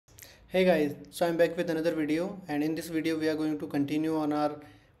Hey guys, so I'm back with another video, and in this video we are going to continue on our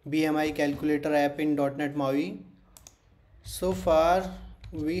BMICalculator app in .NET MAUI. So far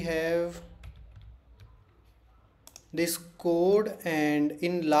we have this code, and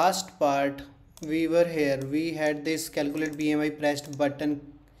in last part we had this calculate BMI pressed button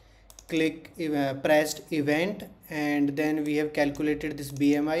pressed event, and then we have calculated this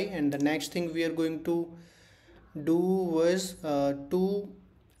BMI, and the next thing we are going to do was to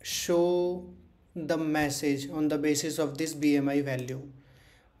show the message on the basis of this BMI value.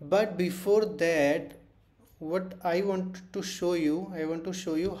 But before that, what I want to show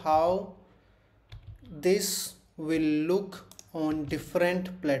you how this will look on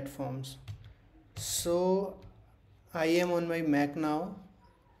different platforms. So I am on my Mac now,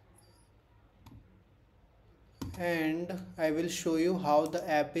 and I will show you how the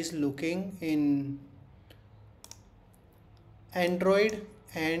app is looking in Android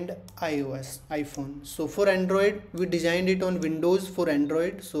and iPhone. So for Android, we designed it on Windows for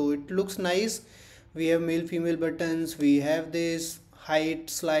Android, so it looks nice. We have male female buttons, we have this height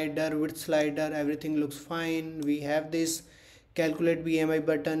slider, width slider, everything looks fine. We have this calculate BMI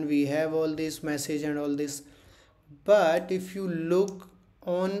button, we have all this message and all this. But if you look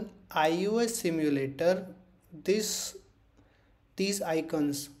on iOS simulator, these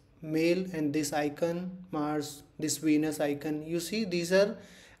icons, male, and this icon Mars, this Venus icon, you see these are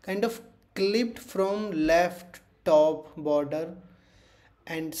kind of clipped from left top border,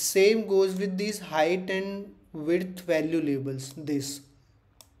 and same goes with these height and width value labels, this,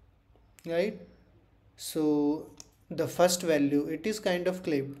 right? So the first value, it is kind of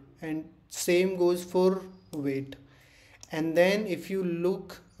clipped, and same goes for weight. And then if you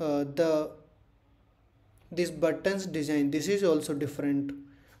look this buttons design, this is also different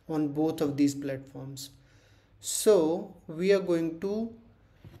on both of these platforms. So we are going to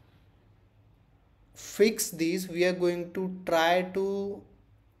fix these. We are going to try to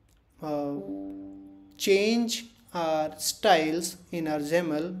change our styles in our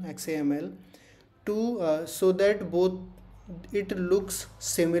XAML to so that both it looks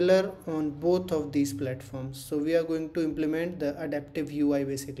similar on both of these platforms. So we are going to implement the adaptive UI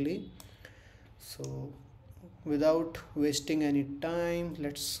basically. So without wasting any time,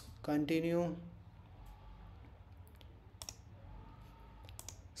 let's continue.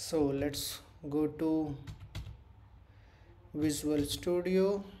 So let's go to Visual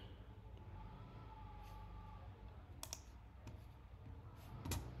Studio,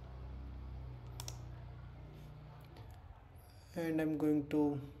 and I'm going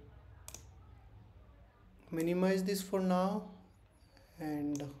to minimize this for now,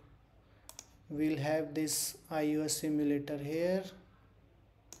 and we'll have this iOS simulator here.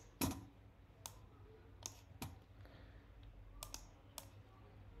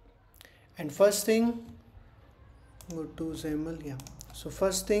 And first thing, go to XAML, yeah. So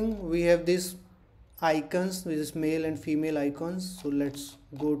first thing, we have these icons, which is male and female icons. So let's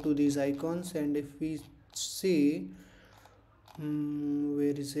go to these icons, and if we see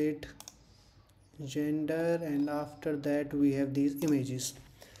where is it, gender, and after that we have these images.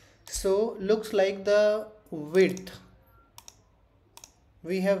 So looks like the width,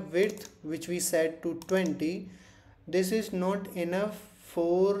 we have width which we set to 20. This is not enough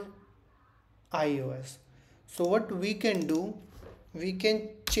for iOS. So what we can do, we can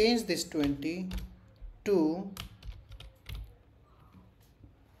change this 20 to,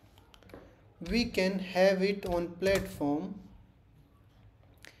 we can have it on platform,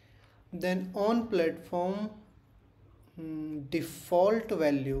 then on platform default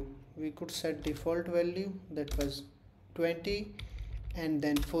value, we could set default value that was 20, and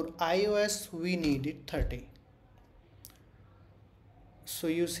then for iOS we need it 30. So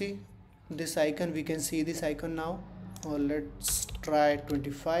you see this icon, we can see this icon now, or let's try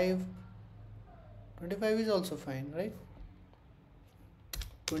 25. 25 is also fine, right?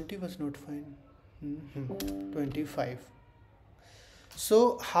 20 was not fine. 25.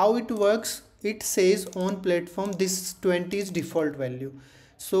 So how it works, it says on platform this 20 is default value.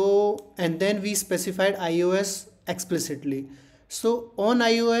 So, and then we specified iOS explicitly. So on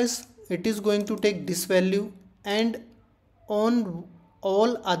iOS it is going to take this value, and on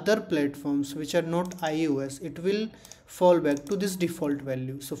all other platforms which are not iOS, it will fall back to this default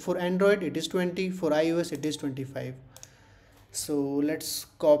value. So for Android it is 20, for iOS it is 25. So let's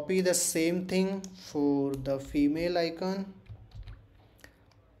copy the same thing for the female icon.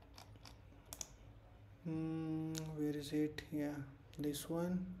 Where is it? Yeah, this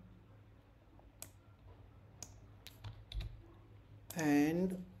one.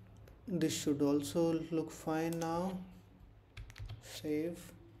 And this should also look fine now. Save.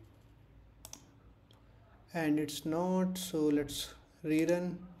 and it's not, so let's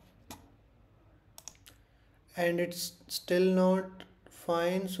rerun, and it's still not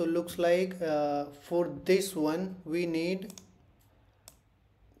fine. So looks like for this one we need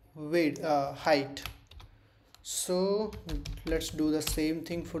width, height. So let's do the same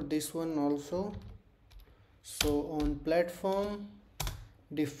thing for this one also. So on platform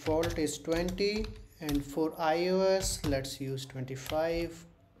default is 20, and for iOS let's use 25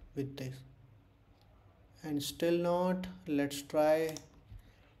 with this, and still not. Let's try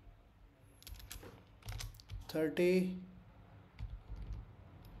 30.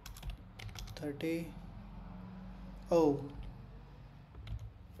 Oh,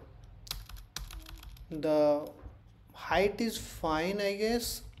 the height is fine, I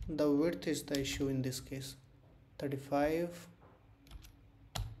guess. The width is the issue in this case. 35.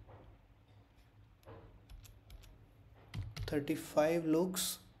 35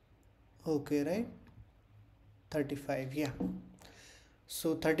 looks okay, right? 35, yeah.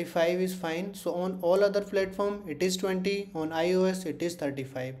 So 35 is fine. So on all other platform it is 20, on iOS it is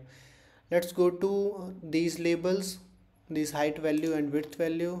 35. Let's go to these labels, this height value and width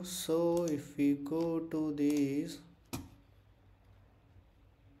value. So if we go to these,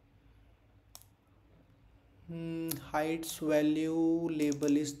 heights value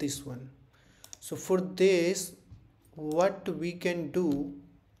label is this one. So for this, what we can do,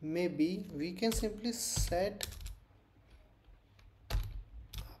 maybe we can simply set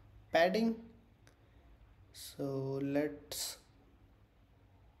padding. So let's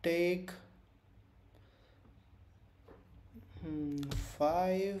take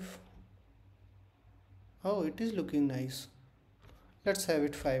 5. Oh, it is looking nice. Let's have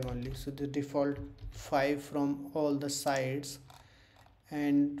it 5 only. So the default 5 from all the sides,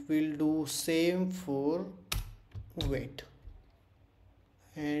 and we'll do same for weight,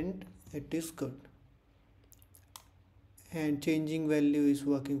 and it is good, and changing value is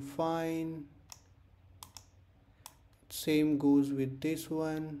working fine. Same goes with this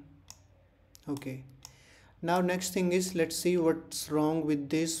one. Okay, now next thing is, let's see what's wrong with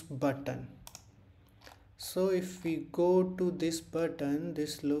this button. So if we go to this button,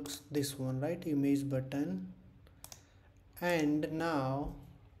 this looks this one, right? Image button. And now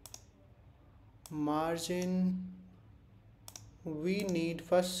margin, we need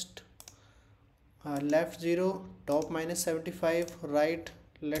first left 0, top -75, right.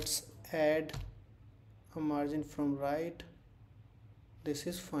 Let's add a margin from right. This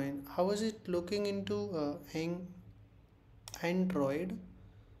is fine. How is it looking into Android?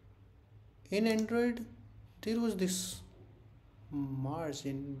 In Android there was this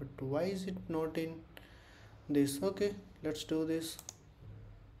margin, but why is it not in this? Okay, let's do this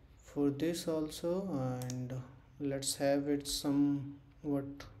for this also, and let's have it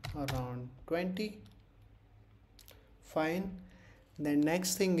somewhat around 20. Fine. The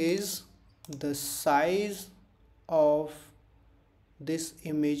next thing is the size of this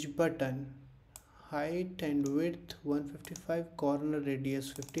image button. Height and width 155, corner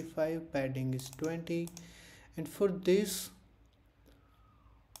radius 55, padding is 20. And for this,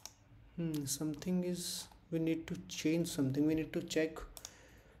 something is, we need to change something. We need to check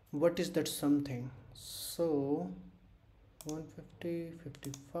what is that something. So 150,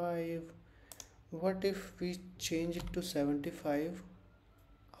 55. What if we change it to 75?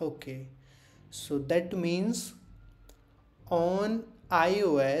 Okay, so that means on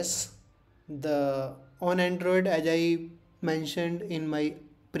iOS, on Android, as I mentioned in my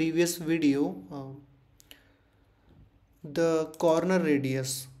previous video, the corner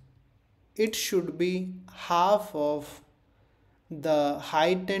radius, it should be half of the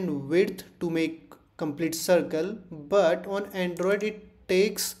height and width to make complete circle, but on Android it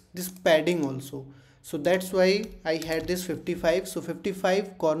takes this padding also. So that's why I had this 55. So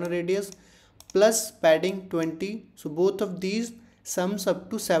 55 corner radius plus padding 20, so both of these sums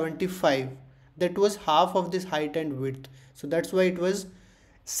up to 75. That was half of this height and width, so that's why it was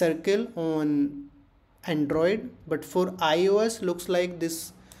circle on Android. But for iOS, looks like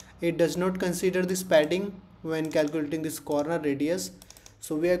this, it does not consider this padding when calculating this corner radius.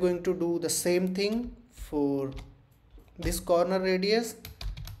 So we are going to do the same thing for this corner radius.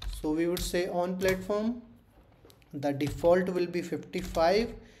 So we would say on platform the default will be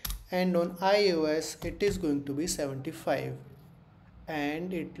 55, and on iOS it is going to be 75,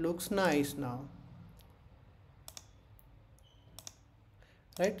 and it looks nice now,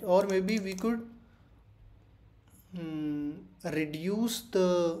 right? Or maybe we could reduce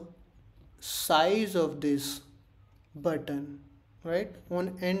the size of this button, right?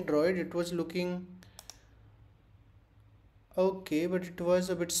 On Android it was looking Okay, but it was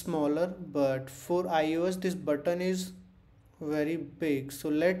a bit smaller, but for iOS this button is very big. So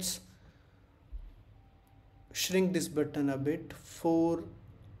let's shrink this button a bit for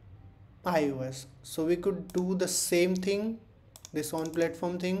iOS. So we could do the same thing, this on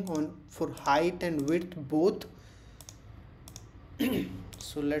platform thing on for height and width both.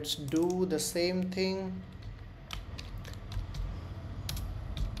 So let's do the same thing.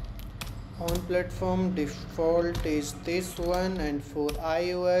 On platform default is this one, and for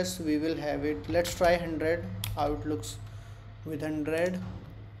iOS we will have it, let's try 100 how it looks with 100.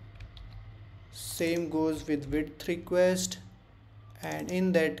 Same goes with width request, and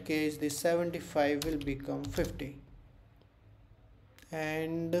in that case the 75 will become 50.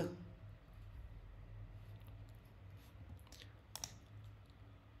 And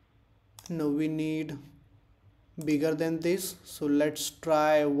no, we need bigger than this, so let's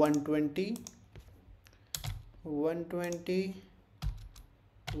try 120, 120,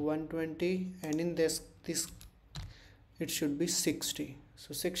 120, and in this it should be 60.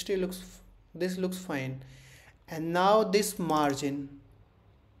 So 60 looks, this looks fine. And now this margin,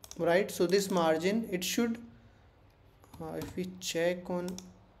 right? So this margin, it should if we check on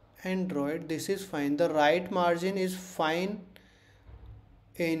Android, this is fine. The right margin is fine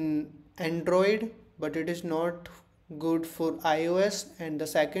in Android, but it is not good for iOS. And the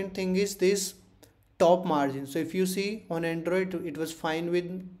second thing is this top margin. So if you see on Android it was fine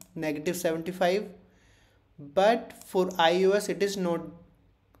with -75, but for iOS it is not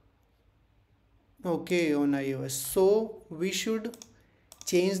okay on iOS. So we should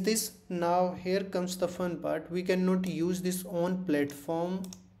change this. Now here comes the fun part, we cannot use this on platform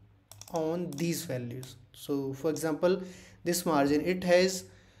on these values. So for example, this margin, it has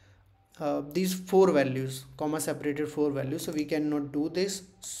these four values, comma separated four values, so we cannot do this.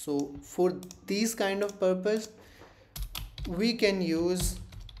 So for these kind of purpose we can use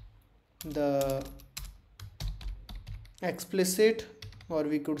the explicit, or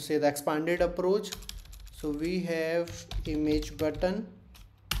we could say the expanded approach. So we have image button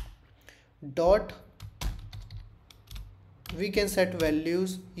dot, we can set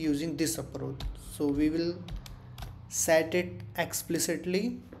values using this approach. So we will set it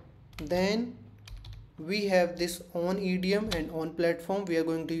explicitly. Then we have this on idiom and on platform. We are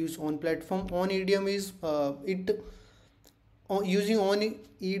going to use on platform. On idiom is using on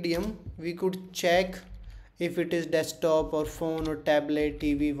idiom we could check if it is desktop or phone or tablet,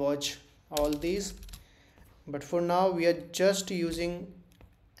 TV, watch, all these. But for now we are just using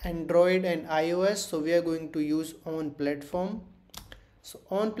Android and iOS, so we are going to use on platform. So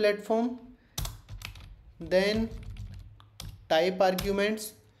on platform, then type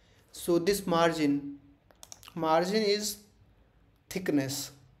arguments. So this margin is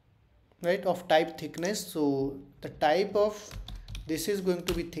thickness, right, of type thickness. So the type of this is going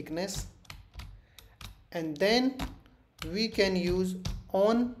to be thickness, and then we can use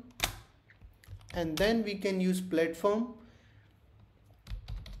on, and then we can use platform.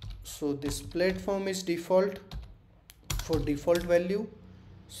 So this platform is default for default value.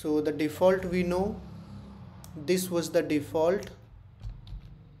 So the default, we know this was the default,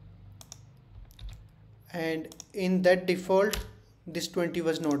 and in that default this 20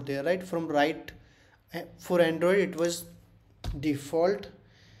 was not there, right? From right, for Android it was default.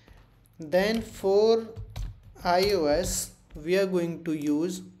 Then for iOS we are going to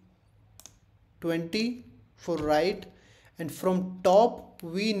use 20 for right, and from top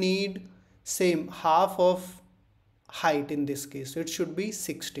we need same half of height in this case, so it should be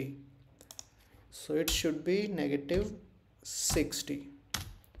 60. So it should be -60,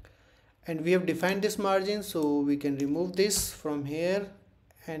 and we have defined this margin, so we can remove this from here,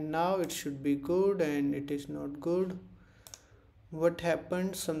 and now it should be good, and it is not good. What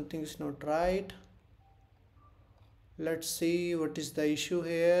happened? Something is not right. Let's see what is the issue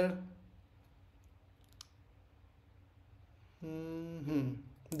here.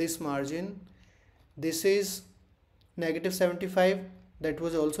 This margin, this is -75, that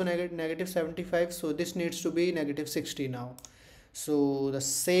was also -75, so this needs to be -60 now. So the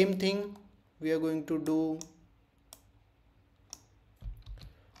same thing we are going to do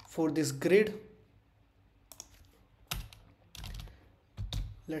for this grid.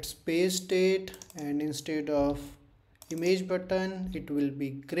 Let's paste it, and instead of image button it will be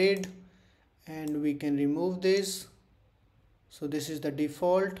grid, and we can remove this. So this is the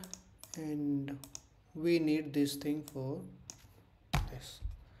default, and we need this thing for this.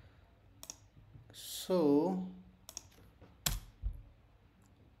 So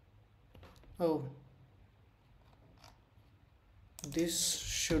this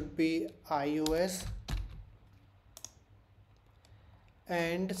should be iOS,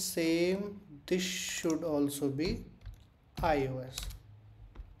 and same, this should also be iOS.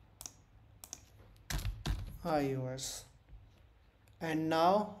 And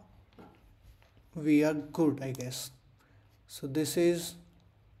now we are good, I guess. So this is,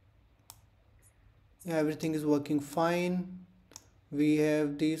 everything is working fine. We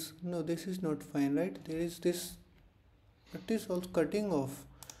have this, no, this is not fine, right? There is this, it is also cutting off.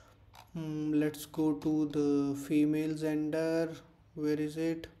 Let's go to the female gender. Where is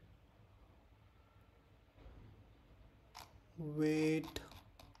it? Wait,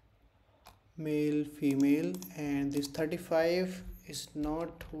 male, female, and this 35 is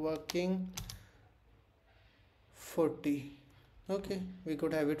not working. 40. Okay, we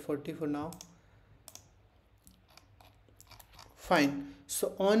could have it 40 for now. Fine.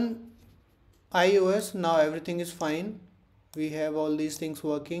 So on iOS now everything is fine. We have all these things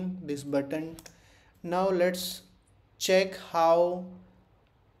working, this button. Now let's check how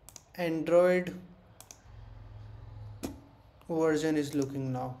Android version is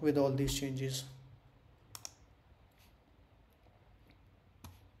looking now with all these changes.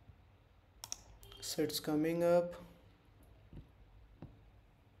 So it's coming up.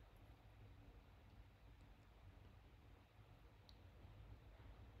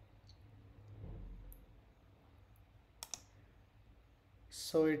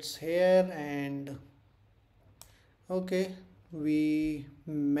 So it's here, and okay, we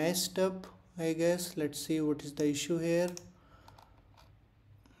messed up, I guess. Let's see what is the issue here.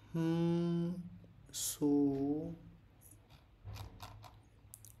 So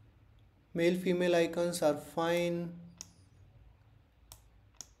male female icons are fine.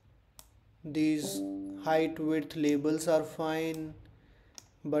 These height width labels are fine.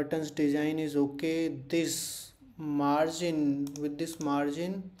 Buttons design is okay. This margin, with this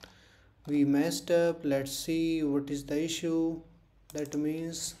margin we messed up. Let's see what is the issue. That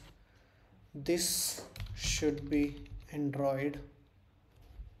means this should be Android.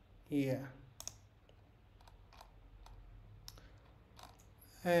 Yeah,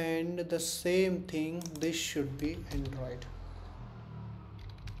 and the same thing, this should be Android.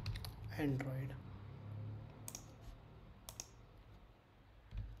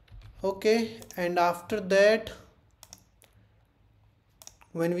 Okay, and after that,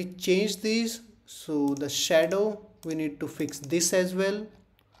 when we change these, so the shadow, we need to fix this as well.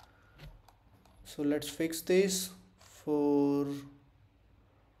 So let's fix this. For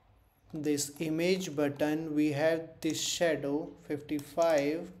this image button, we have this shadow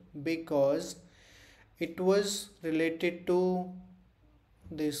 55 because it was related to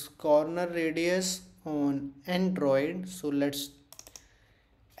this corner radius on Android. So let's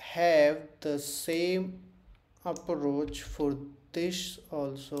have the same approach for this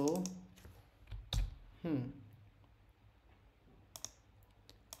also.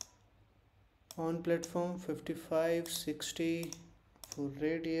 On platform 55 60 for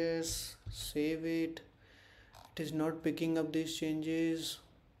radius. Save it. It is not picking up these changes.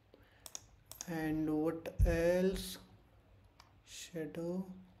 And what else? Shadow,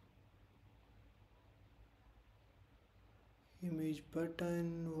 image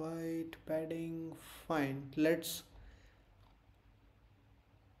button, white, padding, fine. Let's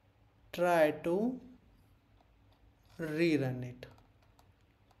try to rerun it.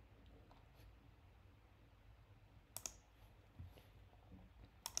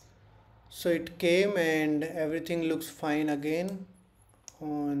 So it came and everything looks fine again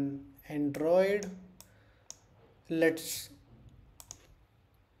on Android. Let's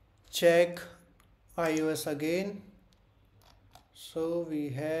check iOS again. So we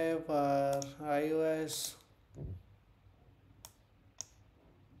have our iOS.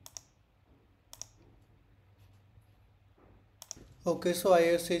 Okay, so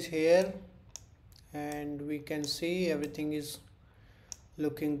iOS is here and we can see everything is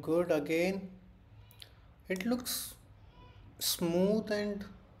looking good again. It looks smooth and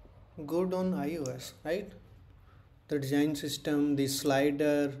good on iOS, right? The design system, the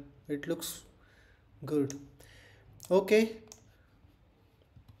slider, it looks good. Okay,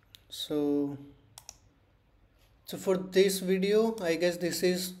 so for this video, I guess this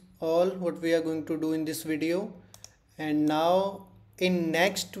is all what we are going to do in this video. And now in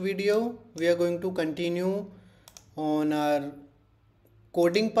next video we are going to continue on our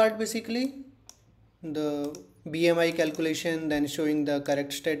coding part, basically the BMI calculation, then showing the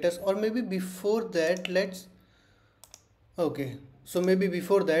correct status. Or maybe before that, so maybe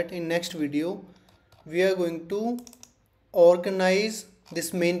before that, in next video we are going to organize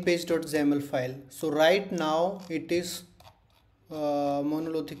this main page.xaml file. So right now it is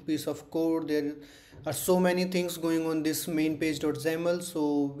monolithic piece of code. There are so many things going on this main page.xml,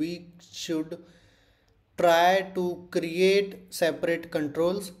 so we should try to create separate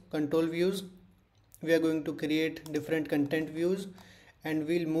control views. We are going to create different content views and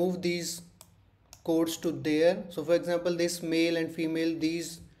we'll move these codes to there. So for example, this male and female,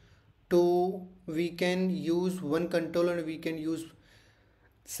 these two, we can use one control and we can use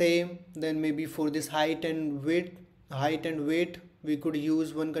same. Then maybe for this height and weight, we could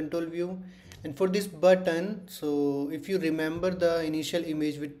use one control view. And for this button, so if you remember the initial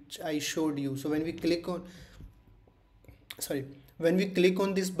image which I showed you, so when we click on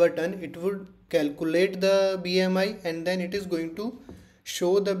this button, it would calculate the BMI and then it is going to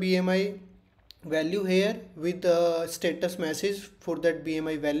show the BMI value here with a status message for that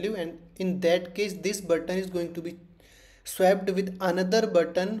BMI value. And in that case, this button is going to be swapped with another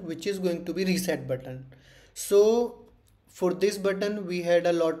button which is going to be reset button. So for this button we had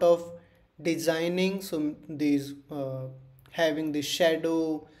a lot of designing. So these having this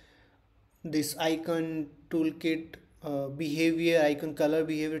shadow, this icon toolkit, behavior, icon color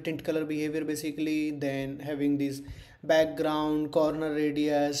behavior, tint color behavior basically, then having this background, corner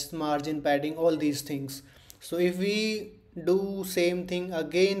radius, margin padding, all these things. So if we do same thing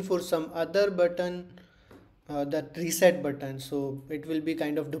again for some other button, that reset button, so it will be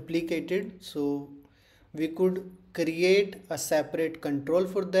kind of duplicated. So we could create a separate control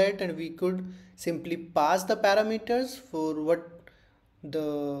for that and we could simply pass the parameters for what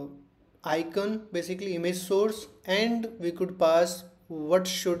the icon, basically image source, and we could pass what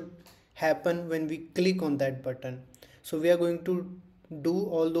should happen when we click on that button. So we are going to do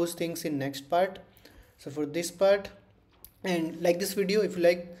all those things in next part. So for this part, and like this video if you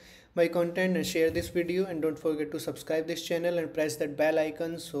like my content, and share this video, and don't forget to subscribe this channel and press that bell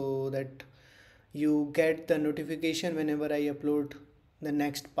icon so that you get the notification whenever I upload the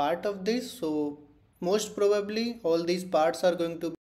next part of this. So most probably all these parts are going to